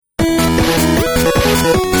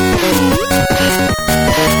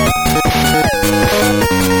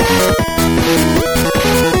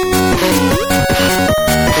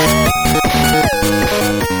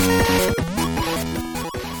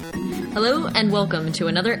and welcome to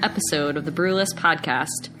another episode of the Brewless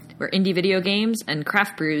Podcast, where indie video games and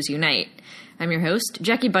craft brews unite. I'm your host,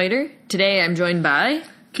 Jackie Biter. Today I'm joined by...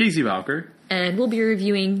 Casey Valker. And we'll be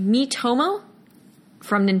reviewing Miitomo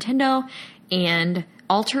from Nintendo and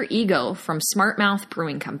Alter Ego from Smart Mouth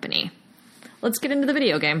Brewing Company. Let's get into the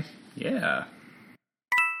video game. Yeah.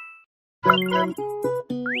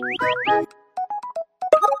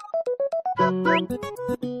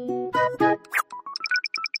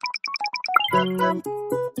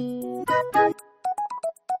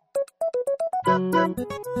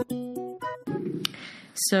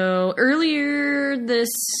 So earlier this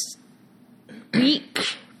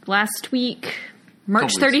week, last week,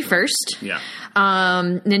 March 31st,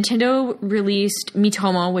 Nintendo released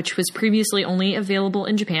Miitomo, which was previously only available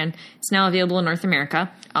in Japan. It's now available in North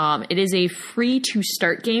America. It is a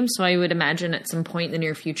free-to-start game, so I would imagine at some point in the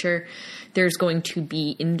near future there's going to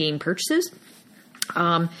be in-game purchases.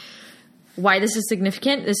 Why this is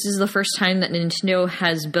significant, this is the first time that Nintendo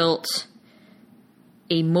has built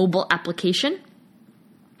a mobile application.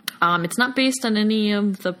 It's not based on any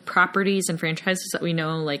of the properties and franchises that we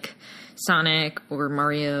know, like Sonic or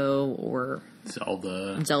Mario or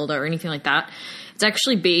Zelda or anything like that. It's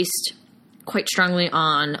actually based quite strongly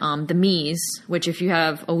on the Miis, which if you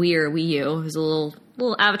have a Wii or a Wii U, is a little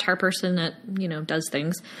avatar person that, does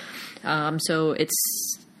things. So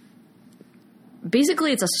it's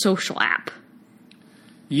basically it's a social app.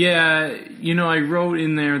 Yeah, I wrote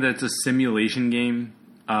in there that's a simulation game,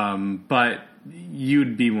 but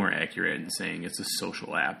you'd be more accurate in saying it's a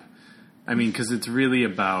social app. I mean, because it's really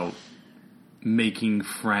about making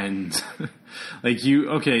friends.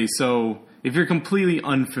 So if you're completely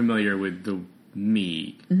unfamiliar with the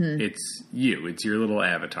Mii, it's you. It's your little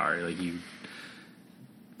avatar. Like, you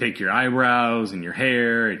pick your eyebrows and your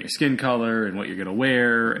hair and your skin color and what you're going to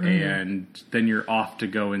wear, and then you're off to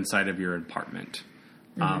go inside of your apartment.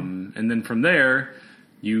 And then from there,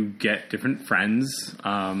 you get different friends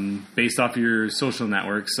based off your social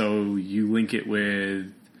network. So you link it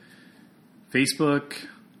with Facebook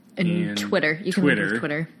and Twitter. You can link it with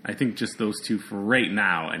Twitter. I think just those two for right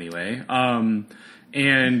now, anyway. And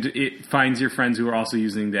it finds your friends who are also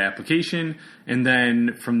using the application. And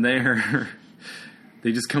then from there,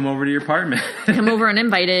 they just come over to your apartment. Come over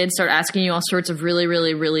uninvited, start asking you all sorts of really,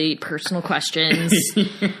 really, really personal questions.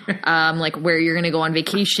 Like where you're going to go on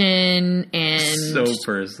vacation. And so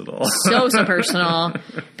personal. So personal.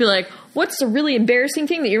 Be like, what's the really embarrassing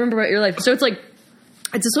thing that you remember about your life? So it's like,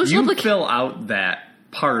 it's a social application. You fill out that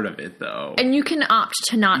part of it, though. And you can opt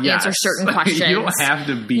to not answer certain questions. You don't have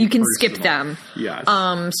to be You can personal. skip them. Yes.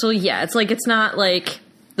 So yeah, it's like, it's not like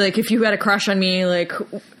if you had a crush on me, like,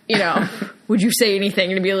 would you say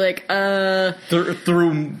anything? And it'd be like, Through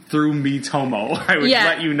Miitomo, I would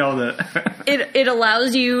let you know that.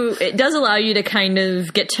 It does allow you to kind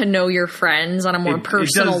of get to know your friends on a more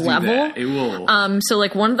personal level. That. It will. So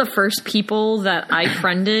like one of the first people that I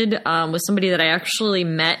friended was somebody that I actually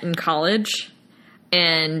met in college.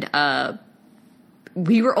 And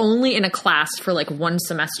we were only in a class for like one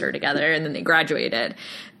semester together, and then they graduated.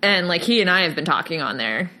 And like he and I have been talking on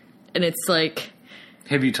there, and it's like,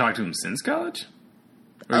 have you talked to him since college?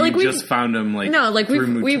 Or like you just found him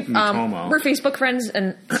through we've Miitomo? We're Facebook friends,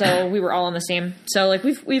 and so we were all on the same. So like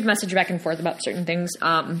we've messaged back and forth about certain things.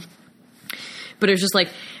 But it was just like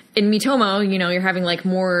in Miitomo, you're having like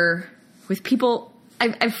more with people.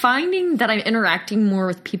 I'm finding that I'm interacting more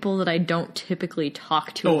with people that I don't typically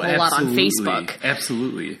talk to a whole lot on Facebook.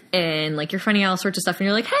 Absolutely. And like you're finding out all sorts of stuff, and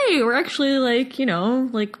you're like, hey, we're actually like,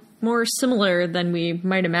 like more similar than we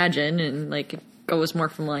might imagine. And like it goes more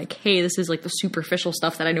from like, hey, this is like the superficial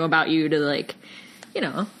stuff that I know about you to like,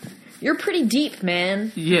 you're pretty deep,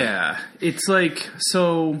 man. Yeah. It's like,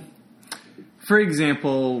 so for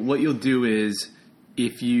example, what you'll do is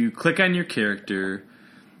if you click on your character,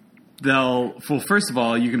 first of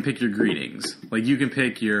all, you can pick your greetings. Like, you can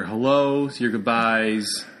pick your hellos, your goodbyes.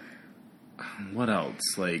 What else?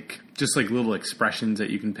 Like, just like little expressions that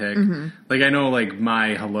you can pick. Like, I know, like,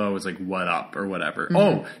 my hello is like, what up or whatever.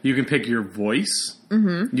 Oh, you can pick your voice.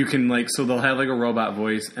 You can, so they'll have like a robot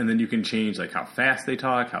voice, and then you can change like how fast they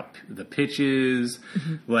talk, how the pitch is,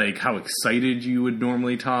 like how excited you would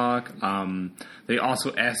normally talk. They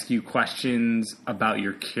also ask you questions about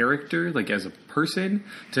your character, like as a person,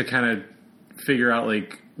 to kind of figure out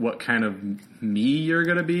like what kind of me you're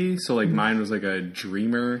going to be. So like mine was like a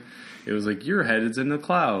dreamer. It was like, your head is in the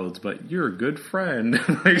clouds, but you're a good friend.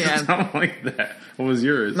 Something like that. What was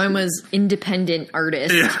yours? Mine was independent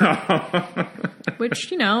artist. Yeah.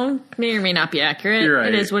 Which, may or may not be accurate. You're right.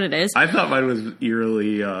 It is what it is. I thought mine was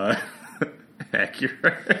eerily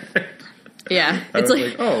accurate. Yeah. I It's was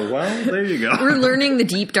like, oh, well, there you go. we're learning the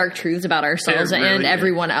deep, dark truths about ourselves It really and is.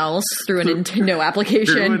 everyone else through a Nintendo Through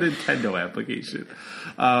application. a Nintendo application.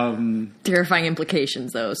 Terrifying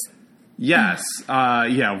implications, those. Yes.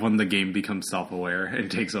 When the game becomes self-aware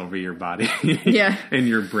and takes over your body. Yeah. And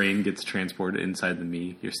your brain gets transported inside the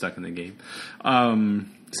me. You're stuck in the game.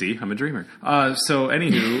 See, I'm a dreamer. So,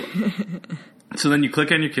 anywho, so then you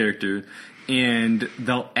click on your character, and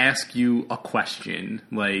they'll ask you a question,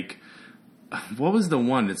 like, what was the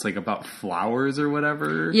one? It's like about flowers or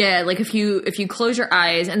whatever. Yeah, like if you close your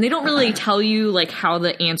eyes, and they don't really tell you like how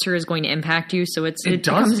the answer is going to impact you, so it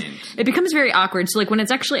becomes very awkward. So like when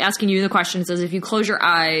it's actually asking you the question, it says if you close your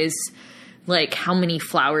eyes, like how many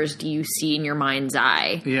flowers do you see in your mind's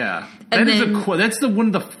eye? Yeah, And that's one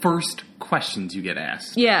of the first questions you get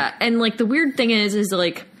asked. Yeah, and like the weird thing is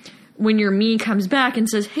like when your me comes back and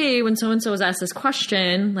says, hey, when so-and-so was asked this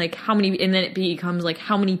question, like how many, and then it becomes like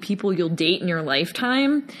how many people you'll date in your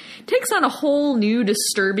lifetime, takes on a whole new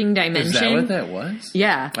disturbing dimension. Is that what that was?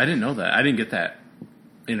 Yeah. I didn't know that. I didn't get that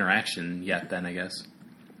interaction yet then, I guess.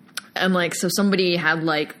 And like, so somebody had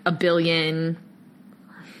like 1 billion.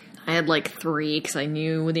 I had like 3 because I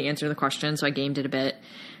knew the answer to the question, so I gamed it a bit.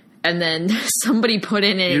 And then somebody put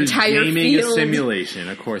in an entire gaming field. A simulation,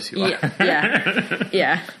 of course you are.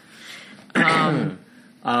 Yeah.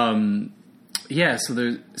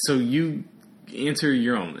 So you answer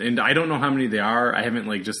your own, and I don't know how many they are. I haven't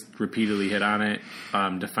like just repeatedly hit on it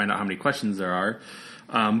to find out how many questions there are.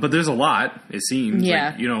 But there's a lot, it seems.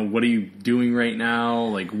 Yeah. Like, what are you doing right now?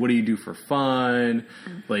 Like, what do you do for fun?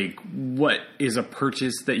 Like, what is a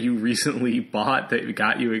purchase that you recently bought that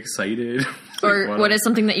got you excited? Or what is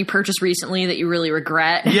something that you purchased recently that you really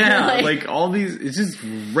regret? Yeah, like all these, it's just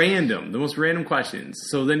random, the most random questions.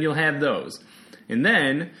 So then you'll have those. And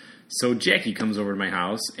then, so Jackie comes over to my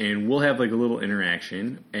house and we'll have like a little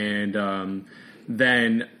interaction. And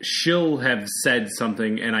then she'll have said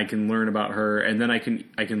something and I can learn about her. And then I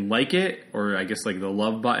can like it, or I guess like the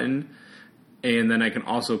love button. And then I can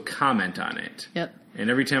also comment on it. Yep. And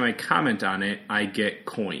every time I comment on it, I get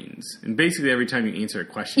coins. And basically every time you answer a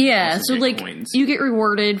question, Yeah, you also so get like coins. you get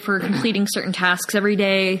rewarded for completing certain tasks every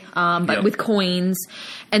day, but with coins.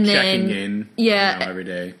 And then Checking in, every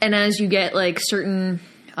day. And as you get like certain,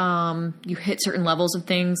 you hit certain levels of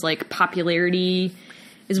things, like popularity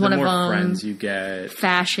is one of them. The more friends you get,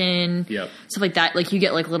 fashion, stuff like that. Like you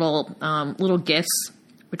get like little gifts,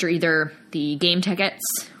 which are either the game tickets,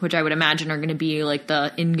 which I would imagine are going to be like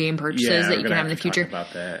the in-game purchases that you can have in the future.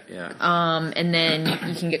 About that, yeah. And then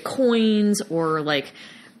you can get coins, or like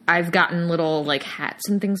I've gotten little like hats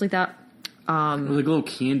and things like that. Like little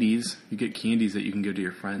candies. You get candies that you can give to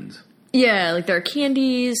your friends. Yeah, like there are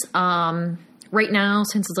candies. Right now,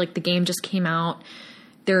 since it's like the game just came out,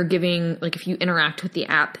 they're giving, like, if you interact with the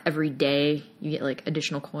app every day, you get like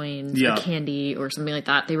additional coins, or candy, or something like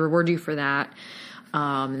that. They reward you for that.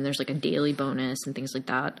 And there's like a daily bonus and things like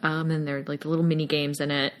that. And there are like the little mini games in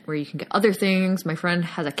it where you can get other things. My friend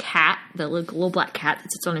has a cat, the little black cat that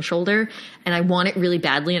sits on his shoulder, and I want it really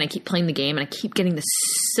badly. And I keep playing the game, and I keep getting the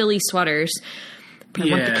silly sweaters. But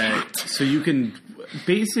I want the cat. So you can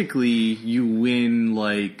basically you win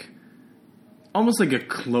like almost like a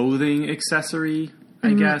clothing accessory,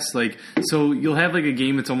 I guess. Like, so you'll have like a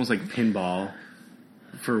game that's almost like pinball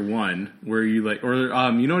for one, where you like, or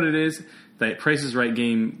you know what it is. That Price is Right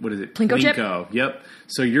game, what is it? Plinko chip? Yep.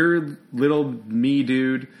 So your little me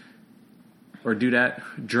dude or dudette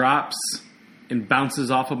drops and bounces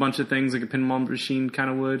off a bunch of things like a pinball machine kind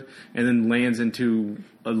of would, and then lands into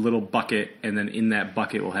a little bucket, and then in that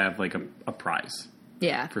bucket will have like a prize.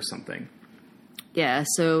 Yeah. For something. Yeah,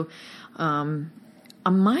 so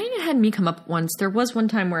mine had me come up once. There was one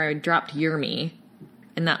time where I dropped your me,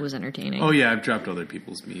 and that was entertaining. Oh, yeah, I've dropped other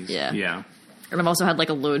people's me's. Yeah. And I've also had like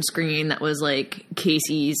a load screen that was like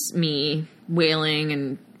Casey's me wailing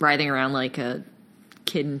and writhing around like a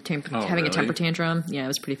kid having a temper tantrum. Yeah, it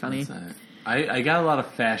was pretty funny. I got a lot of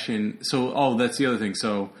fashion. So, that's the other thing.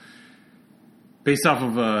 So, based off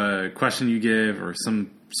of a question you give or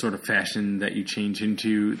some sort of fashion that you change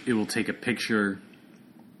into, it will take a picture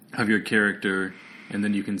of your character, and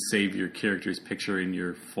then you can save your character's picture in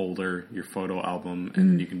your folder, your photo album, and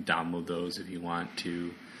then you can download those if you want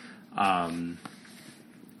to.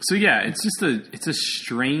 It's just it's a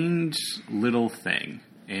strange little thing,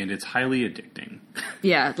 and it's highly addicting.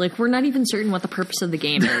 Yeah, like, we're not even certain what the purpose of the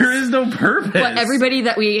game is. There is no purpose. But everybody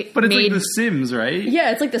that we But it's made... like The Sims, right?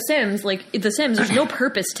 Yeah, it's like The Sims. Like, The Sims, there's no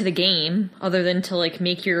purpose to the game other than to, like,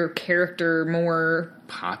 make your character more...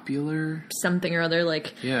 Popular? something or other.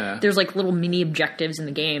 Like, Yeah. there's, like, little mini objectives in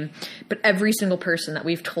the game. But every single person that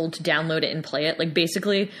we've told to download it and play it, like,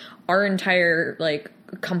 basically, our entire, like,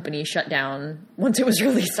 company shut down once it was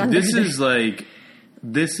released on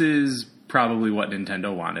This is probably what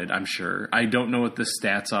Nintendo wanted, I'm sure. I don't know what the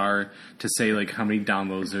stats are to say, like, how many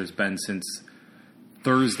downloads there's been since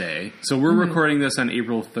Thursday. So we're recording this on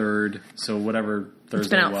April 3rd, so whatever Thursday was. It's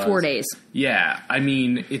been out 4 days. Yeah, I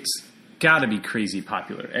mean, it's gotta be crazy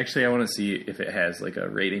popular. Actually, I want to see if it has, like, a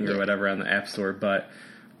rating or whatever on the App Store, but...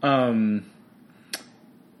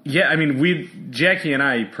 yeah, I mean, Jackie and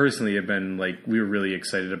I personally have been, like, we were really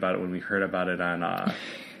excited about it when we heard about it on...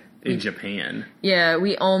 in Japan. Yeah,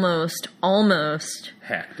 we almost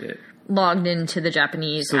Hacked it. logged into the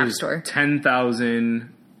Japanese App Store.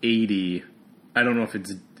 10,080. I don't know if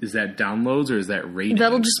is that downloads or is that ratings?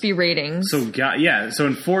 That'll just be ratings. So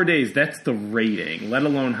in 4 days, that's the rating, let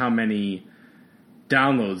alone how many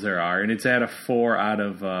downloads there are. And it's at a 4 out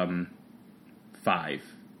of 5.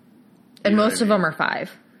 And most of them are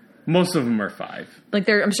 5. Most of them are 5. Like,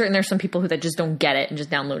 I'm certain there's some people that just don't get it and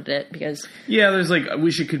just downloaded it because... Yeah, there's like, I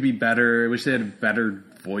wish it could be better. I wish they had better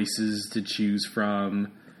voices to choose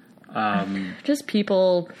from. Just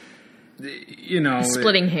people... You know...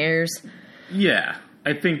 Splitting hairs. Yeah.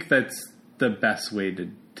 I think that's the best way to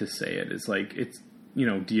say it. Is like, it's, you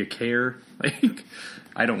know, do you care? Like,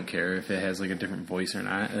 I don't care if it has, like, a different voice or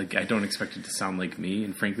not. Like, I don't expect it to sound like me,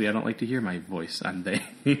 and frankly, I don't like to hear my voice on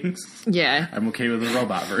things. Yeah. I'm okay with the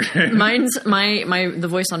robot version. The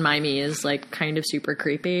voice on my Me is, like, kind of super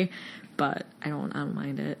creepy, but I don't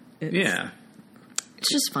mind it. Yeah.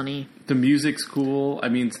 It's just funny. The music's cool. I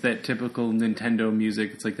mean, it's that typical Nintendo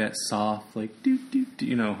music. It's like that soft, like, doo-doo-doo.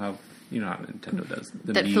 You know how Nintendo does.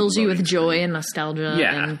 That fills you with joy and nostalgia.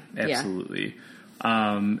 Yeah, absolutely.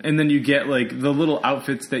 And then you get, like, the little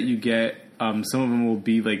outfits that you get. Some of them will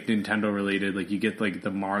be, like, Nintendo related. Like, you get, like,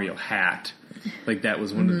 the Mario hat. Like, that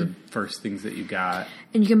was one of the first things that you got.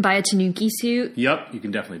 And you can buy a Tanuki suit. Yep, you can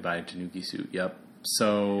definitely buy a Tanuki suit. Yep.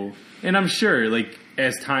 So, and I'm sure, like,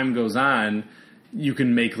 as time goes on, you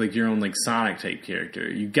can make, like, your own, like, Sonic type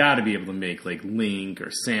character. You got to be able to make, like, Link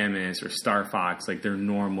or Samus or Star Fox, like, their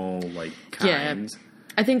normal, like, kinds. Yeah.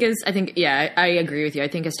 I agree with you. I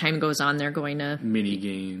think as time goes on, they're going to mini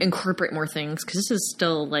games, incorporate more things because this is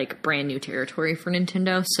still, like, brand new territory for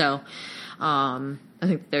Nintendo. So, I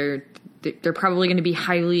think they're probably going to be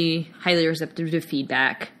highly receptive to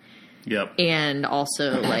feedback. Yep. And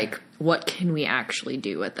also, like, what can we actually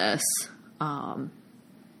do with this?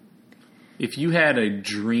 If you had a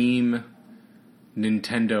dream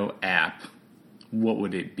Nintendo app, what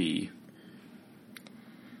would it be?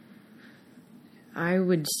 I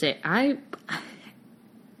would say I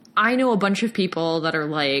know a bunch of people that are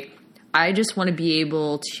like, I just want to be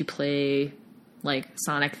able to play, like,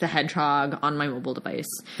 Sonic the Hedgehog on my mobile device.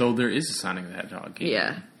 Though there is a Sonic the Hedgehog game.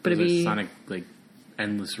 Yeah, but it'd be Sonic, like,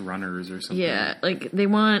 Endless Runners or something. Yeah, like, they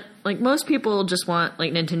want, like, most people just want,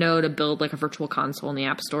 like, Nintendo to build, like, a virtual console in the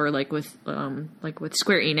App Store, like with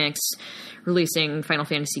Square Enix releasing Final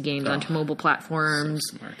Fantasy games onto mobile platforms.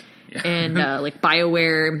 So smart. Yeah. And like,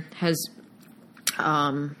 BioWare has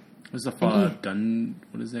was the Fallout done?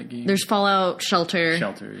 What is that game? There's Fallout Shelter.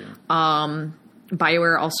 Yeah.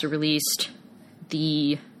 BioWare also released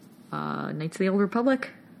the Knights of the Old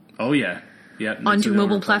Republic. Oh yeah, yeah. Onto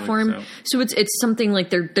mobile platform. So it's something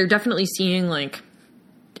like they're definitely seeing, like,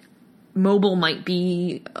 mobile might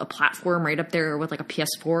be a platform right up there with, like, a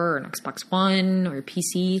PS4 or an Xbox One or a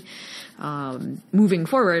PC moving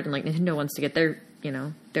forward, and, like, Nintendo wants to get their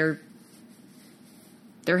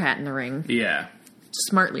hat in the ring. Yeah.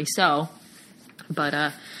 Smartly so.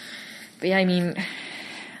 But yeah, I mean,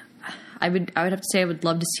 I would have to say I would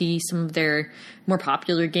love to see some of their more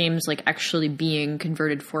popular games, like, actually being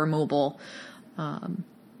converted for a mobile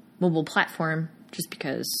platform, just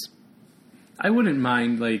because I wouldn't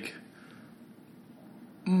mind, like,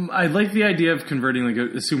 I like the idea of converting, like,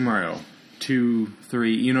 a Super Mario 2,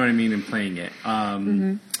 3, you know what I mean, and playing it.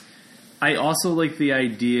 I also like the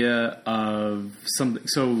idea of something.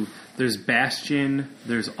 So there's Bastion.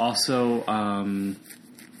 There's also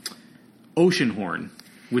Oceanhorn,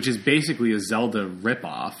 which is basically a Zelda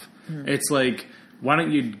ripoff. It's like, why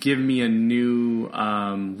don't you give me a new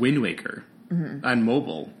Wind Waker on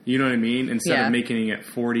mobile? You know what I mean? Instead of making it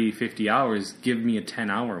 40, 50 hours, give me a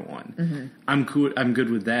 10-hour one. I'm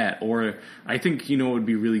good with that. Or I think, you know, it would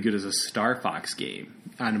be really good as a Star Fox game.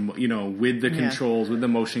 On, you know, with the controls, with the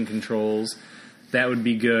motion controls, That would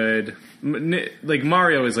be good. Like,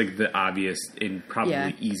 Mario is, like, the obvious and probably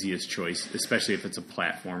Yeah. easiest choice, especially if it's a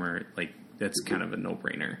platformer. Like, that's kind of a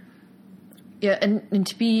no-brainer. Yeah, and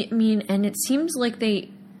to be, I mean, and it seems like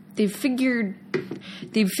they've figured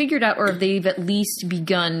out, or they've at least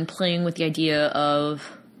begun playing with the idea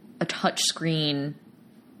of a touch screen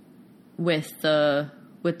with the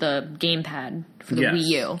gamepad for the Wii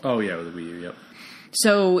U. Oh yeah, with the Wii U. Yep.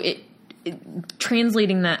 So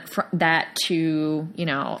translating that to, you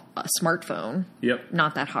know, a smartphone. Yep.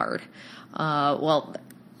 Not that hard. Well,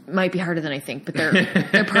 might be harder than I think, but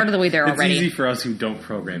they're part of the way there It's already. easy for us who don't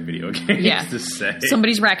program video games to say.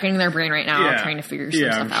 Somebody's racking their brain right now trying to figure some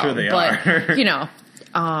stuff I'm out. sure they but, are. you know,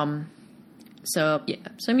 so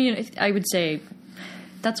I mean, I would say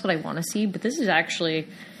that's what I want to see, but this is actually,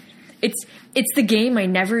 it's the game I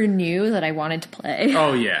never knew that I wanted to play.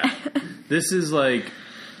 Oh yeah. This is like,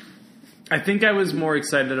 I think I was more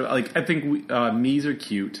excited about, like, I think Mii's are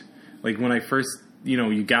cute. Like, when I first, you know,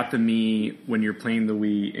 you got the Mii when you're playing the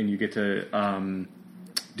Wii and you get to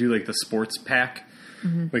do, like, the sports pack.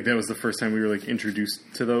 Mm-hmm. Like, that was the first time we were, like, introduced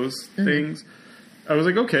to those things. I was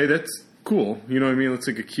like, okay, that's cool. You know what I mean? It's,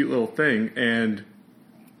 like, a cute little thing. And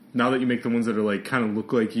now that you make the ones that are, like, kind of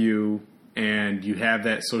look like you and you have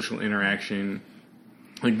that social interaction,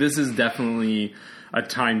 like, this is definitely a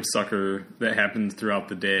time sucker that happens throughout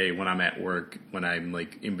the day when I'm at work, when I'm,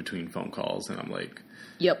 like, in between phone calls, and I'm like,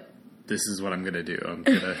 Yep. this is what I'm going to do. I'm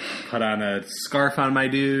going to put on a scarf on my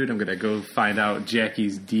dude. I'm going to go find out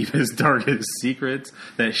Jackie's deepest, darkest secrets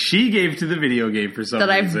that she gave to the video game for some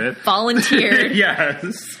reason. I've volunteered.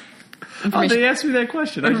 Yes. Oh, they asked me that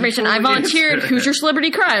question. Information. I volunteered. Who's your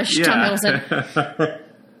celebrity crush? Yeah. Tom Hiddleston.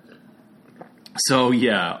 So,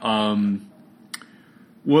 yeah.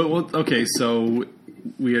 Well, okay, so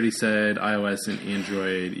we already said iOS and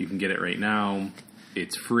Android. You can get it right now.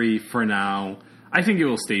 It's free for now. I think it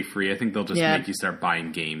will stay free. I think they'll just make you start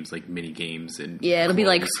buying games, like mini games. And it'll be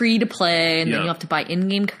like free to play, and then Yep. you'll have to buy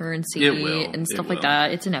in-game currency It will. and stuff It like will.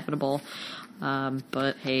 that. It's inevitable.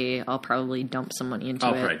 But hey, I'll probably dump some money into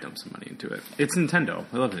I'll it. probably dump some money into it. It's Nintendo.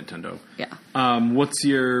 I love Nintendo. Yeah. What's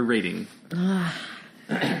your rating?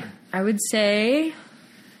 I would say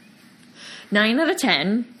 9 out of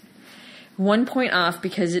 10. 1 point off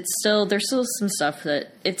because there's still some stuff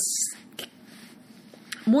that it's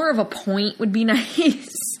more of a point would be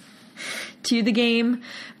nice to the game,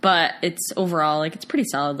 but it's overall, like, it's pretty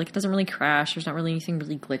solid. Like, it doesn't really crash. There's not really anything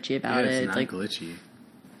really glitchy about It's it. not Like, glitchy.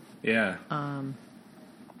 Yeah.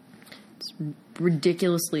 it's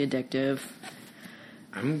ridiculously addictive.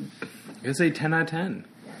 I'm going to say 10 out of 10.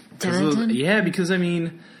 10 out of 10? Yeah, because, I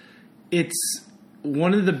mean, it's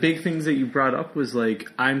one of the big things that you brought up was, like,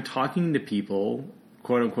 I'm talking to people,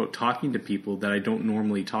 quote-unquote, talking to people that I don't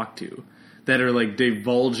normally talk to, that are, like,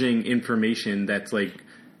 divulging information that's, like,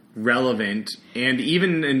 relevant, and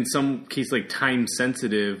even in some case, like,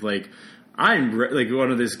 time-sensitive. Like, I'm, like,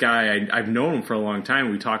 one of this guy, I've known him for a long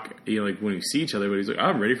time. We talk, you know, like, when we see each other, but he's like,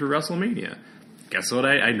 I'm ready for WrestleMania. Guess what?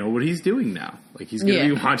 I know what he's doing now. Like, he's going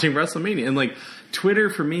to be watching WrestleMania. And, like, Twitter,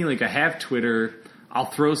 for me, like, I have Twitter. I'll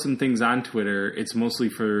throw some things on Twitter. It's mostly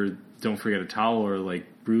for Don't Forget a Towel or, like,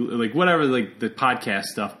 whatever, like, the podcast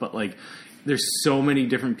stuff. But, like, there's so many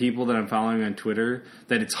different people that I'm following on Twitter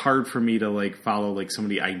that it's hard for me to, like, follow, like,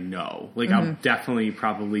 somebody I know. Like, I'll definitely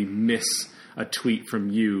probably miss a tweet from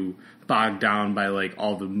you bogged down by, like,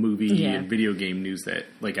 all the movie and video game news that,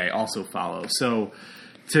 like, I also follow. So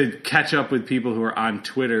to catch up with people who are on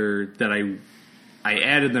Twitter that I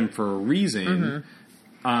added them for a reason.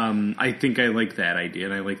 I think I like that idea,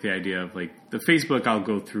 and I like the idea of, like, the Facebook, I'll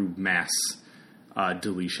go through mass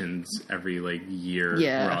deletions every, like, year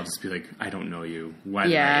where I'll just be like, I don't know you. Why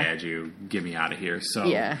did I add you? Get me out of here. So,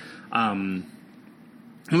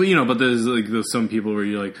 well, you know, but there's some people where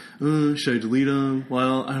you're like, should I delete them?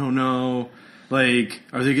 Well, I don't know. Like,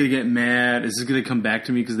 are they going to get mad? Is this going to come back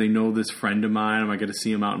to me because they know this friend of mine? Am I going to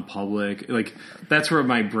see them out in public? Like, that's where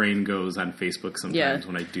my brain goes on Facebook sometimes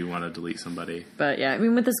when I do want to delete somebody. But yeah, I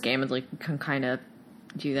mean, with this game, it's like, you can kind of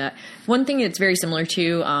do that. One thing that's very similar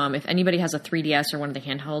to, if anybody has a 3DS or one of the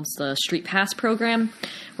handhelds, the Street Pass program,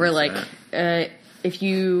 where, like, if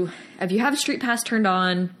you have Street Pass turned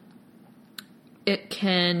on, you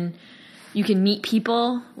can meet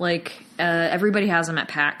people. Like, everybody has them at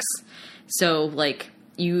PAX. So, like,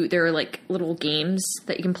 there are, like, little games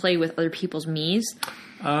that you can play with other people's Miis.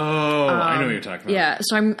 Oh, I know what you're talking about. Yeah,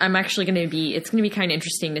 so I'm actually going to be... It's going to be kind of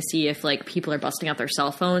interesting to see if, like, people are busting out their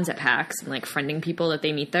cell phones at PAX and, like, friending people that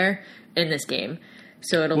they meet there in this game.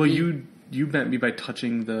 So it'll be... Well, you met me by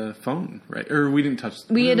touching the phone, right? Or we didn't touch.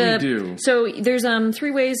 We what had did we do? So there's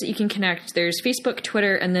 3 ways that you can connect. There's Facebook,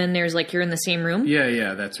 Twitter, and then there's like you're in the same room.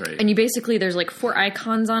 Yeah, that's right. And you basically, there's like 4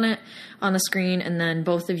 icons on it on the screen, and then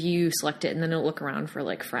both of you select it, and then it'll look around for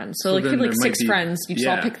like friends. So like if you have like 6 friends, you just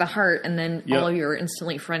all pick the heart, and then all of you are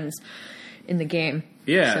instantly friends in the game.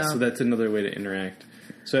 Yeah, so that's another way to interact.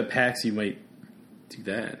 So at PAX, you might do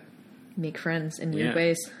that. Make friends in weird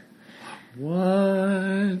ways.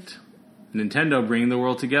 What? Nintendo bringing the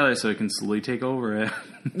world together so it can slowly take over it.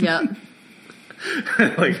 Yep.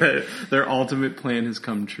 Like their ultimate plan has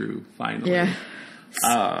come true, finally. Yeah.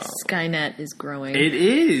 Skynet is growing. It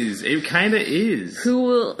is. It kind of is. Who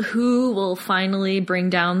will finally bring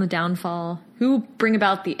down the downfall? Who will bring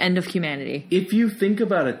about the end of humanity? If you think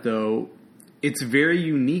about it, though, it's very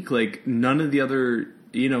unique. Like, none of the other,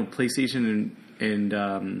 PlayStation and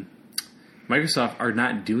Microsoft are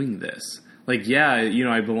not doing this. Like, yeah,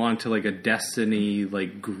 I belong to, like, a Destiny,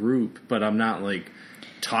 like, group, but I'm not, like,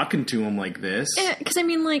 talking to them like this. Because, I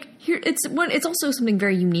mean, like, here, it's also something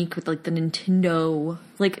very unique with, like, the Nintendo.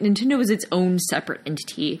 Like, Nintendo is its own separate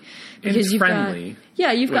entity. Because you've friendly.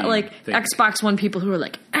 You've got, like, Xbox One people who are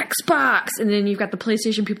like, Xbox! And then you've got the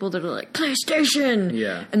PlayStation people that are like, PlayStation!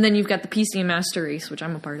 Yeah. And then you've got the PC Master Race, which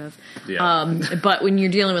I'm a part of. Yeah. But when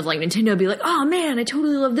you're dealing with, like, Nintendo, be like, oh, man, I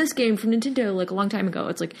totally love this game from Nintendo, like, a long time ago.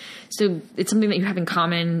 It's like, so it's something that you have in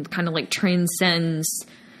common, kind of, like, transcends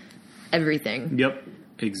everything. Yep.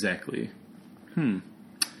 Exactly.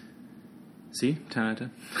 See? 10 out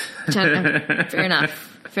of 10.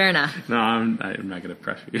 Fair enough. No, I'm not going to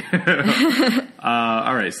pressure you.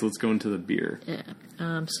 All right, so let's go into the beer. Yeah.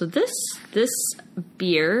 So this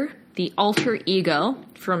beer, the Alter Ego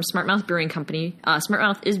from Smart Mouth Brewing Company. Smart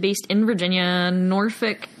Mouth is based in Virginia,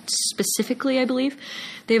 Norfolk specifically, I believe.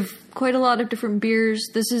 They have quite a lot of different beers.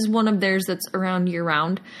 This is one of theirs that's around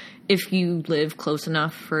year-round. If you live close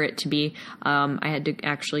enough for it to be. I had to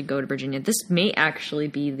actually go to Virginia. This may actually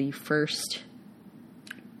be the first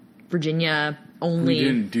Virginia only. We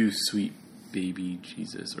didn't do Sweet Baby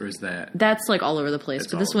Jesus, or is that? That's like all over the place,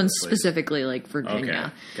 but this one's specifically like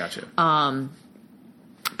Virginia. Okay, gotcha.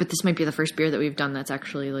 But this might be the first beer that we've done that's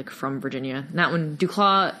actually like from Virginia. And that one,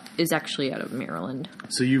 DuClaw, is actually out of Maryland.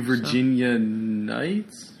 So you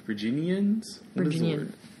Virginianites? Virginians?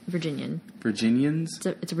 Virginians?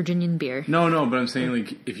 It's a Virginian beer. No, but I'm saying,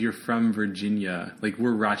 like, if you're from Virginia, like,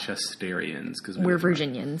 we're Rochesterians. Because we're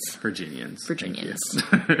Virginians. Virginians.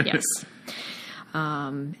 Yes.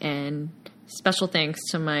 And special thanks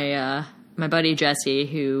to my buddy Jesse,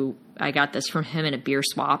 who I got this from him in a beer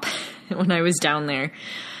swap when I was down there.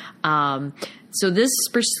 So this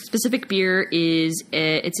specific beer is,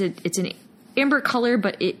 it's an amber color,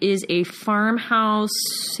 but it is a farmhouse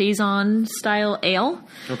saison style ale.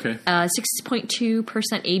 Okay. 6.2%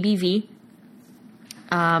 ABV.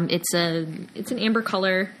 It's an amber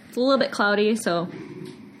color. It's a little bit cloudy, so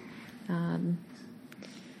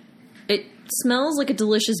it smells like a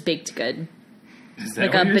delicious baked good,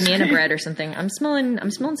 like a banana bread or something. I'm smelling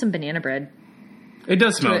some banana bread. It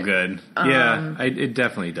does smell good. It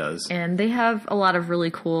definitely does. And they have a lot of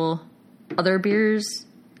really cool other beers.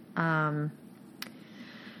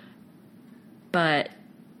 But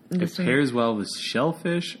it pairs well with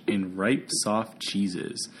shellfish and ripe, soft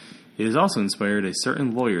cheeses. It has also inspired a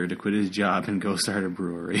certain lawyer to quit his job and go start a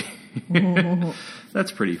brewery.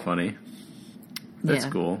 That's pretty funny. That's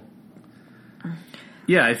cool.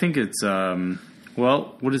 Yeah, I think it's,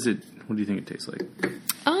 what is it? What do you think it tastes like?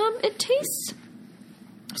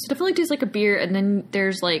 It definitely tastes like a beer, and then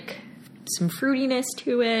there's like some fruitiness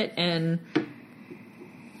to it, and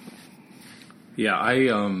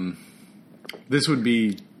yeah, this would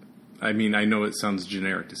be, I mean, I know it sounds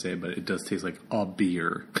generic to say, but it does taste like a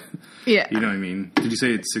beer. Yeah. You know what I mean? Did you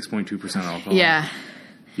say it's 6.2% alcohol? Yeah.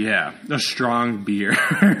 Yeah, a strong beer.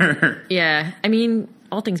 Yeah, I mean,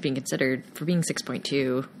 all things being considered, for being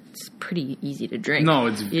 6.2, it's pretty easy to drink. No,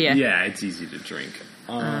 it's it's easy to drink.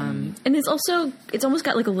 And it's almost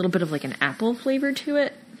got like a little bit of like an apple flavor to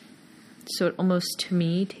it. So it almost, to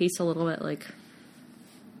me, tastes a little bit like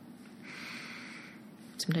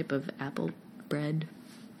some type of apple bread.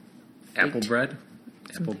 Apple bread?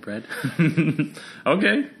 Apple bread?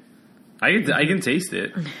 Okay. I can taste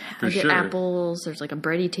it, for I get sure. apples. There's like a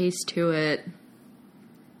bready taste to it.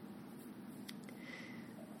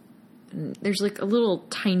 And there's like a little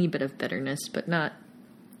tiny bit of bitterness, but not...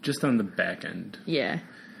 Just on the back end. Yeah.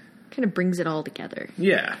 Kind of brings it all together.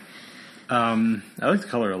 Yeah. I like the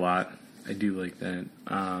color a lot. I do like that.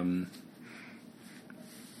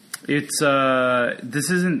 This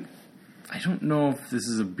isn't... I don't know if this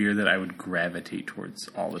is a beer that I would gravitate towards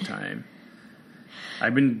all the time.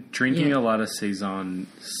 I've been drinking a lot of Saison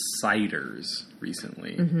ciders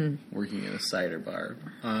recently, working at a cider bar.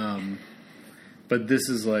 But this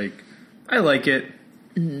is like, I like it.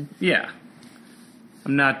 Yeah.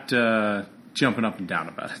 I'm not jumping up and down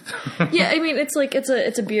about it. Yeah, I mean, it's like it's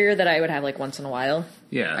a beer that I would have like once in a while.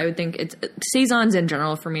 Yeah. I would think Saisons in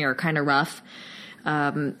general for me are kind of rough.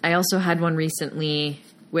 I also had one recently,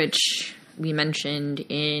 which we mentioned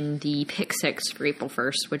in the Pick 6 for April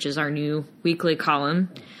 1st, which is our new weekly column.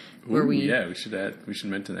 Where we should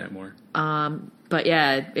mention that more. But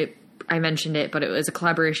yeah, I mentioned it, but it was a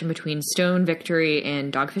collaboration between Stone, Victory,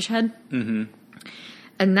 and Dogfish Head. Mm-hmm.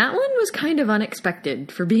 And that one was kind of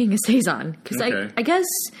unexpected for being a Saison. Because I guess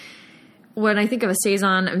when I think of a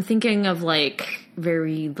Saison, I'm thinking of like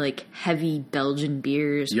very like heavy Belgian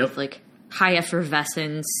beers with like high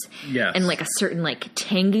effervescence and like a certain like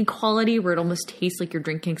tangy quality where it almost tastes like you're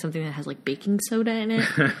drinking something that has like baking soda in it.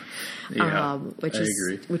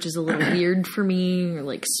 Which is a little weird for me, or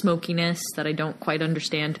like smokiness that I don't quite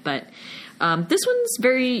understand. But this one's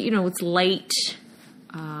very, it's light,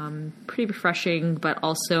 pretty refreshing, but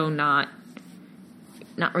also not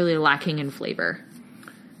really lacking in flavor.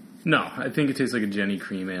 No, I think it tastes like a Jenny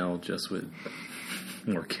Cream Ale just with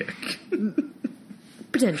more kick.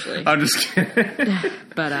 Potentially. I'm just kidding.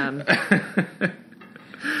 But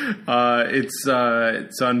it's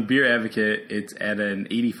on Beer Advocate. It's at an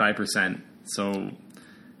 85%, so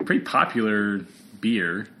pretty popular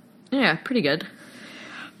beer. Yeah, pretty good.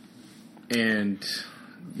 And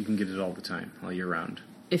you can get it all the time, all year round.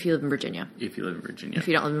 If you live in Virginia. If you live in Virginia. If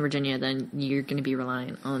you don't live in Virginia, then you're going to be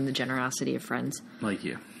relying on the generosity of friends. Like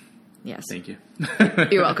you. Yes. Thank you.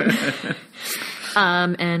 You're welcome.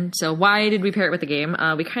 And so why did we pair it with the game?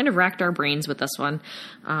 We kind of racked our brains with this one,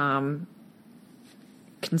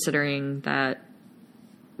 considering that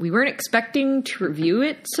we weren't expecting to review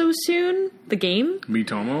it so soon, the game.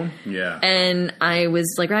 Mitomo? Yeah. And I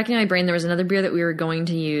was like racking my brain. There was another beer that we were going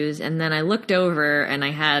to use. And then I looked over and I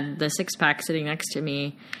had the 6-pack sitting next to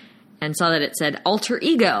me and saw that it said Alter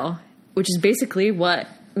Ego, which is basically what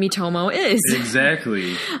Mitomo is.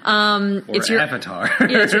 Exactly. It's your avatar.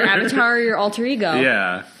 Yeah, it's your avatar, your alter ego.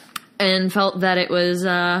 Yeah. And felt that it was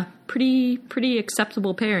a pretty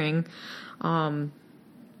acceptable pairing.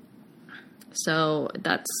 So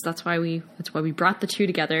that's why we brought the two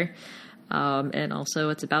together. And also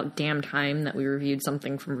it's about damn time that we reviewed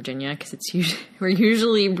something from Virginia, because we're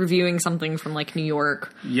usually reviewing something from like New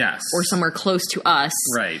York. Yes. Or somewhere close to us.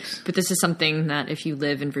 Right. But this is something that if you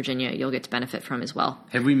live in Virginia, you'll get to benefit from as well.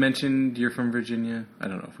 Have we mentioned you're from Virginia? I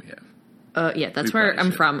don't know if we have. Yeah, that's where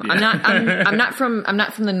I'm from. Yeah. I'm not from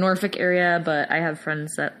the Norfolk area, but I have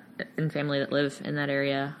friends and family that live in that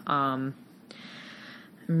area. I'm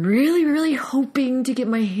really, really hoping to get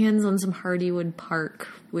my hands on some Hardywood Park,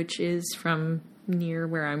 which is from near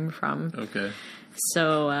where I'm from. Okay.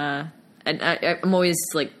 So, and I'm always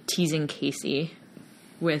like teasing Casey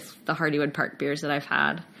with the Hardywood Park beers that I've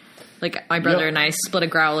had. Like my brother and I split a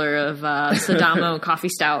growler of Sadamo Coffee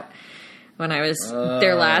Stout when I was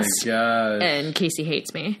there last. Gosh. And Casey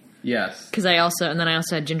hates me. Yes. Because I also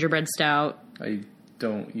had gingerbread stout. I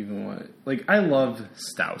don't even want it. Like, I love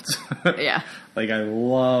stouts. Yeah. Like, I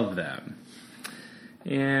love them.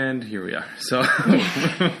 And here we are. So,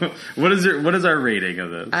 what is our rating of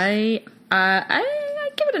this? I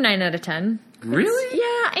give it a 9 out of 10. Really?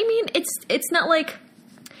 Yeah, I mean, it's not like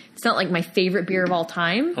my favorite beer of all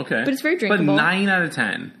time. Okay. But it's very drinkable. But 9 out of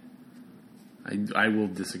 10. I will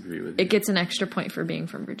disagree with you. It gets an extra point for being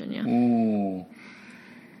from Virginia. Ooh.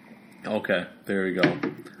 Okay, there we go.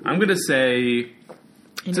 I'm going to say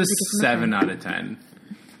it's a 7 out of 10.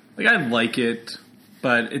 Like, I like it,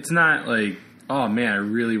 but it's not like, oh man, I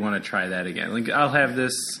really want to try that again. Like, I'll have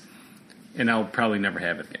this, and I'll probably never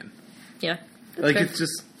have it again. Yeah. Like, fair. it's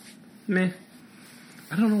just, meh.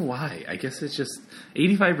 I don't know why. I guess it's just,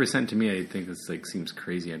 85% to me, I think this, like, seems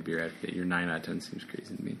crazy on Beer Advocate. Your 9 out of 10 seems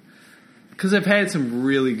crazy to me. Because I've had some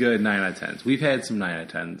really good 9 out of 10s. We've had some 9 out of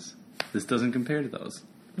 10s. This doesn't compare to those.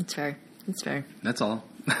 It's fair. It's fair. That's all.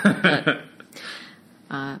 But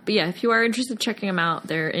yeah, if you are interested in checking them out,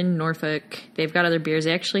 they're in Norfolk. They've got other beers.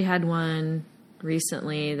 They actually had one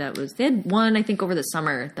recently they had one, I think, over the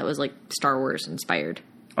summer that was like Star Wars inspired.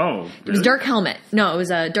 Oh, really? It was Dark Helmet. No, it was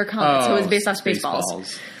a Dark Helmet. So it was based off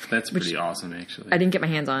Spaceballs. That's pretty awesome, actually. I didn't get my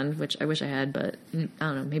hands on, which I wish I had, but I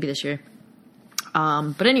don't know, maybe this year.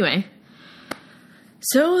 But anyway,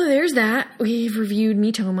 so there's that. We've reviewed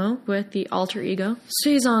Mitomo with the Alter Ego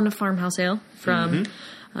Saison Farmhouse Ale from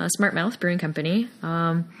Smart Mouth Brewing Company.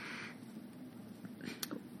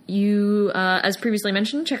 You, as previously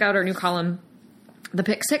mentioned, check out our new column the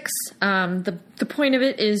Pick Six. The point of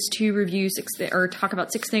it is to review or talk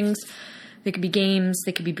about 6 things. They could be games,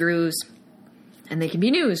 they could be brews, and they can be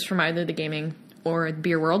news from either the gaming or the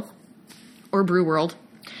beer world or brew world.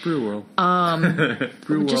 Brew world.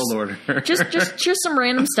 Brew world order. just some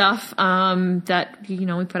random stuff that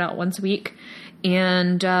we put out once a week.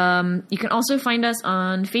 And you can also find us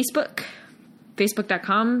on Facebook,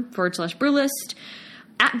 facebook.com/Brewlist,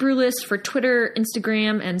 @Brewlist for Twitter,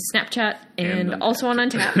 Instagram, and Snapchat, and also on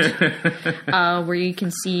Untappd, where you can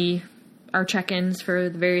see our check-ins for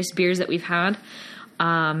the various beers that we've had.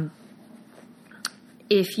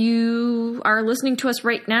 If you are listening to us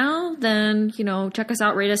right now, then, check us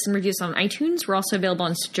out, rate us, and review us on iTunes. We're also available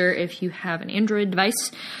on Stitcher if you have an Android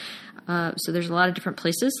device. So there's a lot of different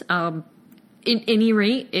places. In any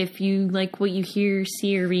rate, if you like what you hear,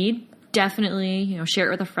 see, or read, definitely, share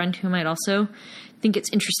it with a friend who might also think it's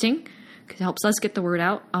interesting, because it helps us get the word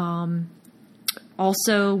out.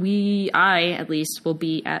 Also, I at least will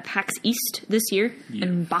be at PAX East this year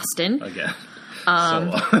in Boston. Again.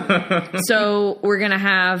 So we're going to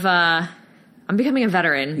have, I'm becoming a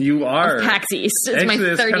veteran. You are. Of PAX East. It's actually, my 3rd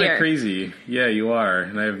year. That's kind of crazy. Yeah, you are.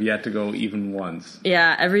 And I have yet to go even once.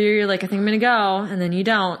 Yeah, every year you're like, I think I'm going to go, and then you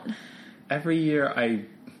don't. Every year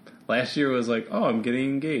last year was like, oh, I'm getting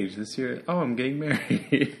engaged. This year, oh, I'm getting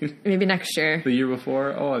married. Maybe next year. The year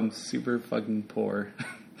before, oh, I'm super fucking poor.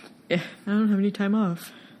 Yeah, I don't have any time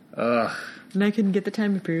off. Ugh. And I couldn't get the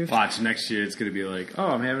time approved. Watch, next year it's going to be like, oh,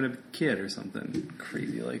 I'm having a kid or something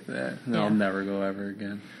crazy like that. And I'll never go ever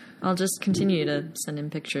again. I'll just continue to send in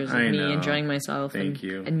pictures of me enjoying myself and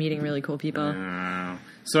meeting really cool people.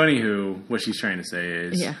 So anywho, what she's trying to say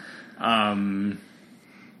is...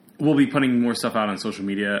 we'll be putting more stuff out on social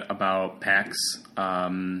media about PAX.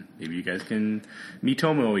 Maybe you guys can meet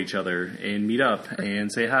Tomo each other and meet up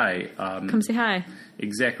and say hi. Come say hi.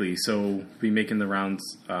 Exactly. So we'll be making the rounds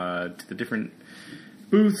to the different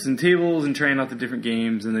booths and tables and trying out the different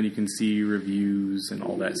games, and then you can see reviews and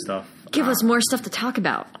all that stuff. Give us more stuff to talk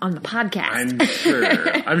about on the podcast.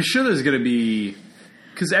 I'm sure there's going to be...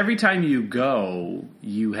 Because every time you go,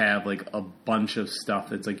 you have like a bunch of stuff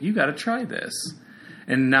that's like, you got to try this.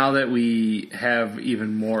 And now that we have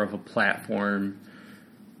even more of a platform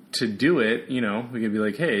to do it, we can be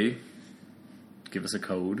like, hey, give us a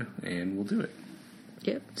code and we'll do it.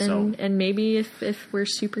 Yep. And maybe if we're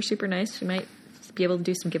super, super nice, we might be able to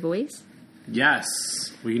do some giveaways. Yes.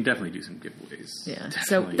 We can definitely do some giveaways. Yeah.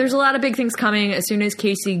 Definitely. So there's a lot of big things coming as soon as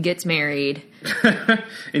Casey gets married.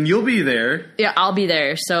 And you'll be there. Yeah, I'll be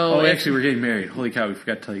there. So actually, we're getting married. Holy cow, we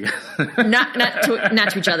forgot to tell you guys. not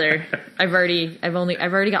to each other. I've already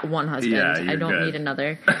got one husband. Yeah, I don't good. need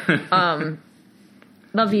another.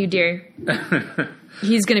 Love you, dear.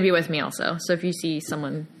 He's going to be with me also. So if you see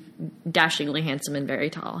someone dashingly handsome and very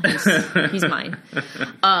tall, he's mine.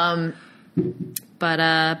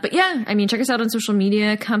 But yeah, I mean, check us out on social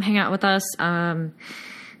media. Come hang out with us.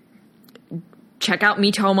 Check out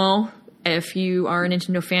Miitomo. If you are a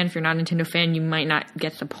Nintendo fan, if you're not a Nintendo fan, you might not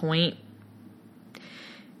get the point.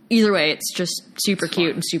 Either way, it's just super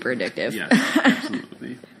cute and super addictive. Yeah,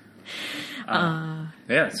 absolutely.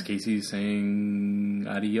 It's Casey saying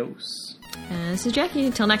adios. This is Jackie.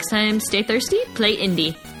 Until next time, stay thirsty, play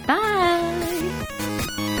indie. Bye!